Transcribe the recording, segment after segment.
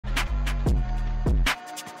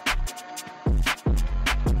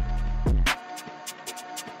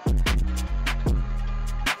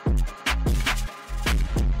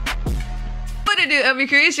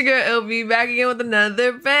LBCREW, it's your girl LB, back again with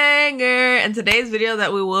another banger. And today's video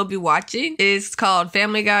that we will be watching is called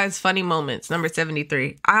Family Guy's Funny Moments, number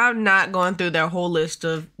 73. I'm not going through their whole list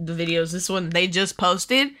of the videos. This one they just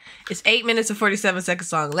posted. It's 8 minutes and 47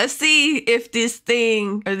 seconds long. Let's see if this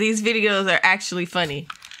thing or these videos are actually funny.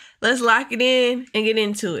 Let's lock it in and get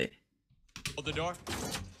into it. Hold the door.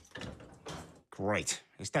 Great.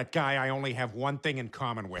 It's that guy I only have one thing in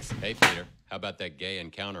common with. Hey, Peter. How about that gay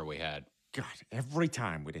encounter we had? God, every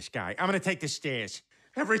time with this guy. I'm gonna take the stairs.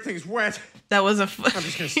 Everything's wet. That was I'm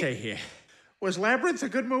just gonna stay here. Was Labyrinth a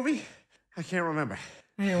good movie? I can't remember.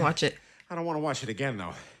 I didn't watch it. I don't want to watch it again,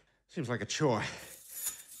 though. Seems like a chore.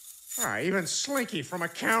 Even Slinky from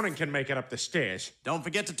accounting can make it up the stairs. Don't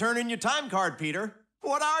forget to turn in your time card, Peter.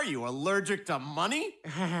 What are you, allergic to money?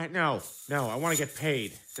 No, I want to get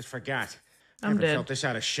paid. Just forgot. I I'm haven't dead. felt this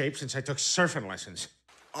out of shape since I took surfing lessons.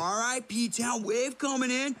 All right, P-Town wave coming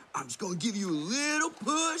in. I'm just gonna give you a little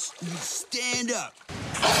push. You stand up.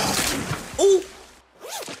 Ooh.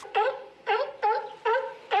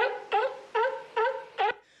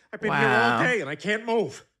 I've been here all day and I can't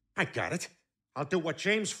move. I got it. I'll do what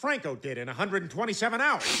James Franco did in 127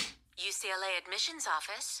 hours. UCLA admissions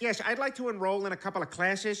office. Yes, I'd like to enroll in a couple of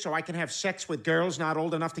classes so I can have sex with girls not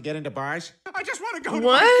old enough to get into bars. I just want to go to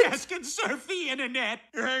my desk and surf the internet.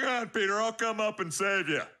 Hang on, Peter. I'll come up and save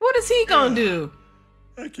you. What is he gonna do?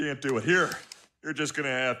 I can't do it here. You're just gonna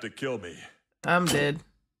have to kill me. I'm dead.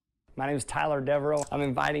 My name is Tyler Devereaux. I'm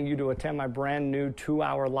inviting you to attend my brand new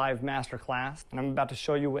 2-hour live masterclass. And I'm about to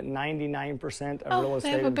show you what 99% of real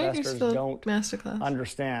estate investors don't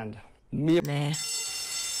understand. Nah.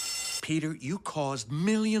 Peter, you caused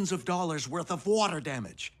millions of dollars worth of water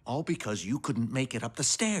damage. All because you couldn't make it up the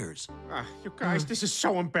stairs. You guys, this is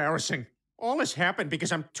so embarrassing. All this happened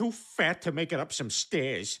because I'm too fat to make it up some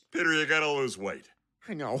stairs. Peter, you gotta lose weight.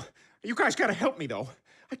 I know. You guys gotta help me, though.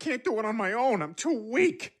 I can't do it on my own. I'm too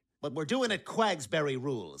weak. But we're doing it Quagsbury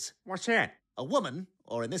rules. What's that? A woman,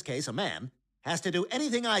 or in this case, a man, has to do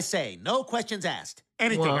anything I say, no questions asked.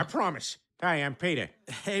 Anything, Whoa. I promise. Hi, I'm Peter.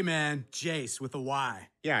 Hey, man, Jace with a Y.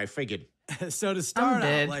 Yeah, I figured. So to start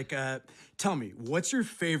dead. out, tell me, what's your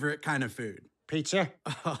favorite kind of food? Pizza?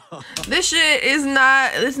 This shit is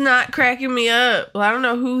not cracking me up. Well, I don't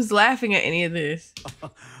know who's laughing at any of this.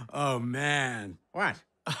 Oh, man. What?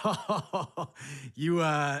 You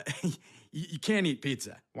can't eat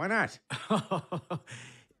pizza. Why not?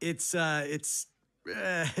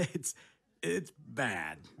 It's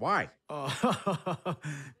bad. Why?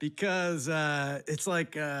 Because it's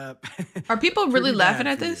like Are people really laughing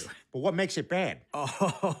at this? But what makes it bad?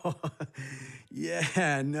 Oh,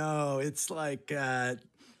 yeah, no, it's like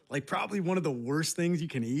probably one of the worst things you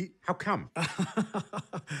can eat. How come?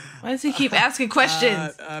 Why does he keep asking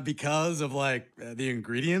questions? Because of the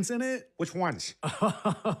ingredients in it. Which ones?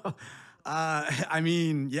 I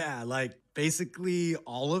mean, yeah, basically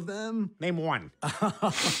all of them. Name one.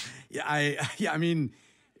 I mean,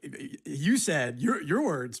 you said your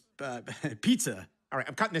words, pizza. All right,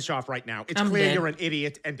 I'm cutting this off right now. It's I'm clear dead. you're an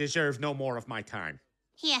idiot and deserve no more of my time.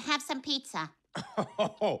 Here, have some pizza.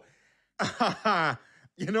 Oh,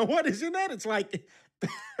 you know what? Isn't that? It's like,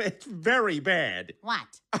 it's very bad.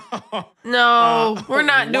 What? No, we're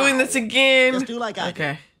not doing this again. Just do like I do.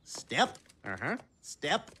 Okay. Step, Uh-huh,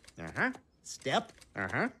 step, uh-huh, step,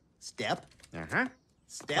 uh-huh, step, uh-huh,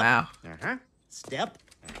 step, Wow. uh-huh, step,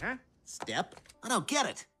 uh-huh. step. I don't get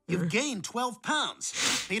it. You've gained 12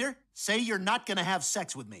 pounds. Peter, say you're not gonna have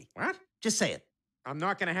sex with me. What? Just say it. I'm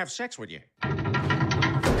not gonna have sex with you.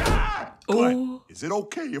 Ooh. Is it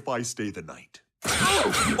okay if I stay the night?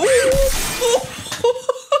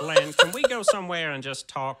 Glenn, can we go somewhere and just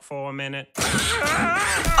talk for a minute?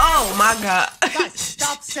 Oh my God. Guys,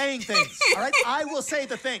 stop saying things, all right? I will say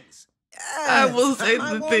the things. I will say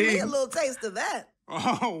I the want me a thing. little taste of that.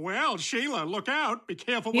 Oh, well, Sheila, look out. Be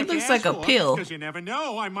careful He what you looks ask like a for, pill. because you never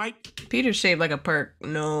know. I might... Peter's shaped like a perk.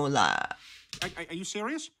 No lie. Are you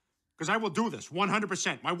serious? Because I will do this,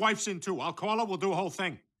 100%. My wife's in, too. I'll call her. We'll do the whole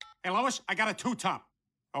thing. Hey, Lois, I got a two-top.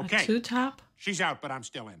 Okay. A two-top? She's out, but I'm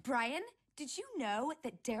still in. Brian, did you know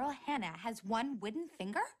that Daryl Hannah has one wooden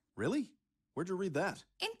finger? Really? Where'd you read that?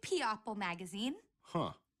 In P-Apple magazine.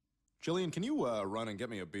 Huh. Jillian, can you run and get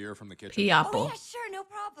me a beer from the kitchen? P-Apple. Oh, yeah, sure, no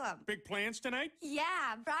problem. Big plans tonight?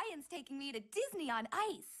 Yeah, Brian's taking me to Disney on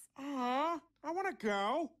Ice. I want to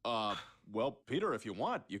go. Well, Peter, if you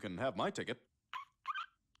want, you can have my ticket.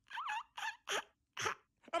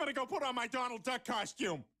 I'm going to go put on my Donald Duck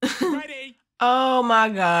costume. Ready? Oh my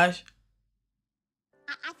gosh.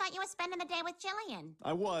 I thought you were spending the day with Jillian.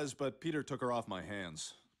 I was, but Peter took her off my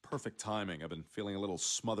hands. perfect timing. I've been feeling a little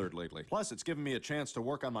smothered lately. Plus, it's given me a chance to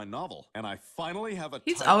work on my novel. And I finally have a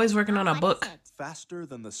He's title. always working on a book. Faster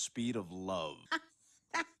Than the Speed of Love.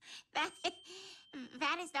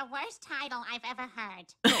 That is the worst title I've ever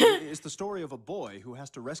heard. No, it's the story of a boy who has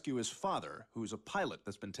to rescue his father, who's a pilot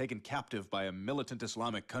that's been taken captive by a militant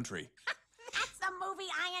Islamic country. That's the movie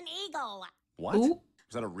Iron Eagle. What? Ooh.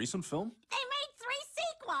 Is that a recent film? They made 3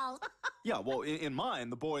 sequels. Yeah, well, in mine,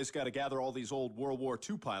 the boy's got to gather all these old World War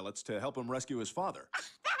II pilots to help him rescue his father.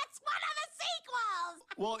 That's one of the sequels.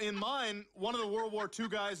 Well, in mine, one of the World War II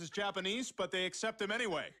guys is Japanese, but they accept him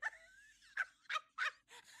anyway.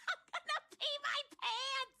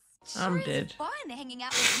 I'm dead. Fun hanging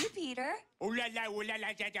out with you, Peter. Ooh la la, ooh la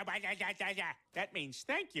la, da da ba da da da da. That means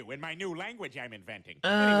thank you in my new language I'm inventing.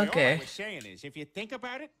 Anyway, Okay. all I was saying is, if you think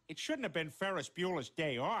about it, it shouldn't have been Ferris Bueller's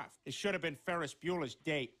Day Off. It should have been Ferris Bueller's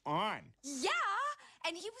Day On. Yeah,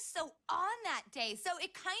 and he was so on that day, so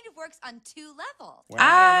it kind of works on 2 levels. Well, I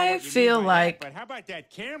don't know I what you feel mean by that, like but how about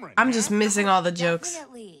that Cameron? I'm huh? just missing all the jokes.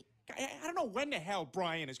 Definitely. I don't know when the hell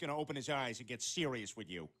Brian is going to open his eyes and get serious with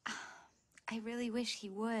you. I really wish he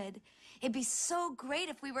would. It'd be so great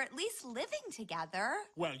if we were at least living together.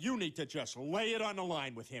 Well, you need to just lay it on the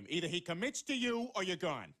line with him. Either he commits to you or you're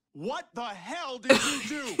gone. What the hell did you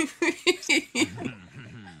do?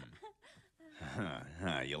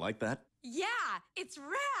 You like that? Yeah, it's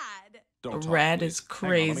rad. Don't talk, Rad please. is Hang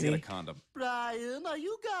on, let me crazy. get a condom. Brian, are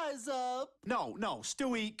you guys up? No,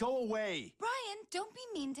 Stewie, go away. Brian, don't be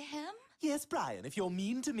mean to him. Yes, Brian, if you're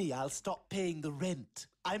mean to me, I'll stop paying the rent.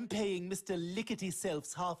 I'm paying Mr.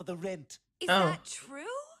 Lickety-Self's half of the rent. Is Oh. that true?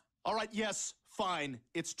 All right, yes, fine,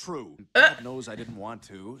 it's true. God knows I didn't want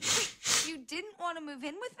to. You didn't want to move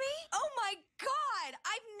in with me? Oh my God!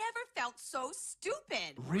 I've never felt so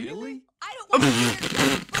stupid. Really? I don't want to be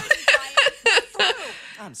your burden, Brian. Get through.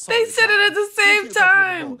 I'm sorry. They said it at the same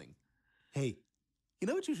time. Hey, you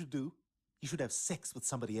know what you should do? You should have sex with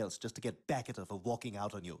somebody else just to get back at her for walking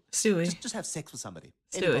out on you. Stewie. Just have sex with somebody.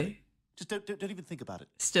 Stewie. Anybody. Just don't even think about it.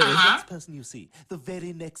 Stewie. The next person you see. The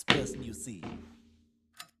very next person you see.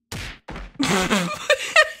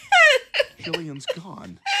 Jillian's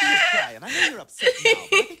gone. Look, Brian, I know you're upset now,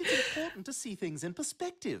 but I think it's important to see things in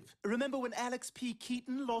perspective. Remember when Alex P.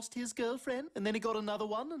 Keaton lost his girlfriend, and then he got another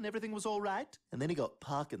one, and everything was all right? And then he got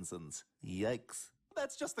Parkinson's. Yikes.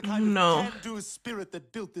 That's just the kind of can-do spirit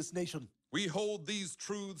that built this nation. We hold these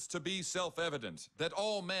truths to be self-evident, that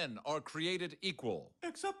all men are created equal.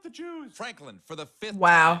 Except the Jews. Franklin, for the 5th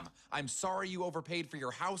Wow. time, I'm sorry you overpaid for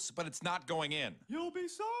your house, but it's not going in. You'll be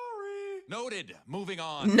sorry. Noted. Moving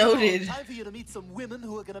on. Noted. Time for you to meet some women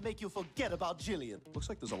who are gonna make you forget about Jillian. Looks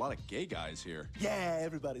like there's a lot of gay guys here. Yeah,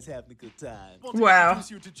 everybody's having a good time. Wow.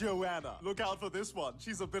 Introduce you to Joanna. Look out for this one.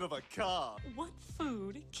 She's a bit of a car. What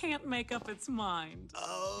food can't make up its mind?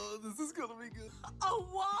 Oh, this is gonna be good. A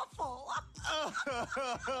waffle.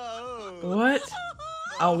 What?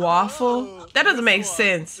 A waffle? That doesn't make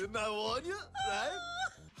sense. Didn't I warn you? Right?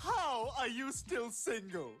 How are you still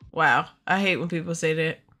single? Wow. I hate when people say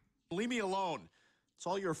that. Leave me alone. It's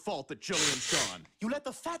all your fault that Jillian's gone. You let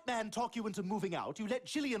the fat man talk you into moving out. You let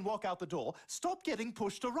Jillian walk out the door. Stop getting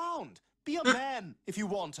pushed around. Be a man. If you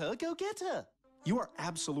want her, go get her. You are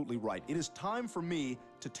absolutely right. It is time for me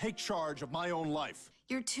to take charge of my own life.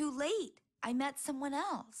 You're too late. I met someone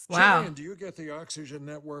else. Wow. Jillian, do you get the oxygen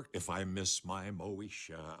network? If I miss my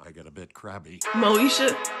Moesha, I get a bit crabby.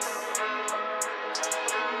 Moesha?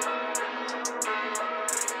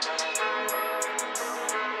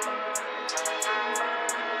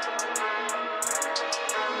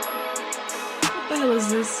 What the hell is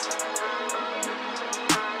this?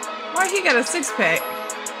 Why he got a 6-pack?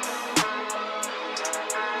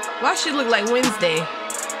 Why she look like Wednesday?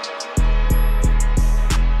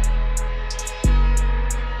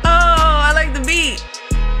 Oh, I like the beat.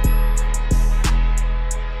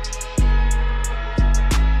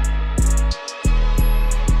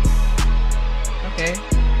 Okay.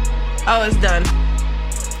 Oh, it's done.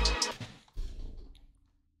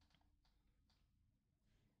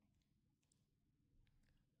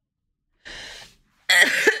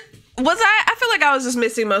 I feel like I was just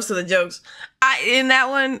missing most of the jokes. In that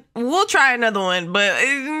one, we'll try another one, but I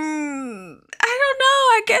don't know.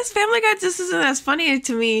 I guess Family Guy just isn't as funny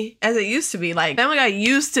to me as it used to be. Like, Family Guy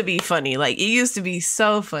used to be funny. Like, it used to be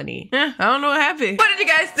so funny. I don't know what happened. What did you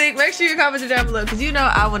guys think? Make sure you comment it down below, because you know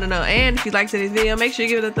I want to know. And if you liked today's video, make sure you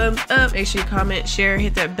give it a thumbs up. Make sure you comment, share,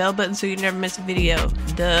 hit that bell button so you never miss a video.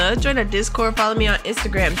 Join our Discord, follow me on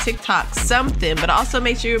Instagram, TikTok, something. But also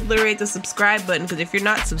make sure you obliterate the subscribe button, because if you're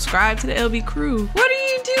not subscribed to the LB Crew, what are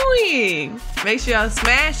you doing? Make sure y'all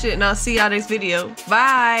smash it, and I'll see y'all next video.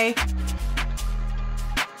 Bye.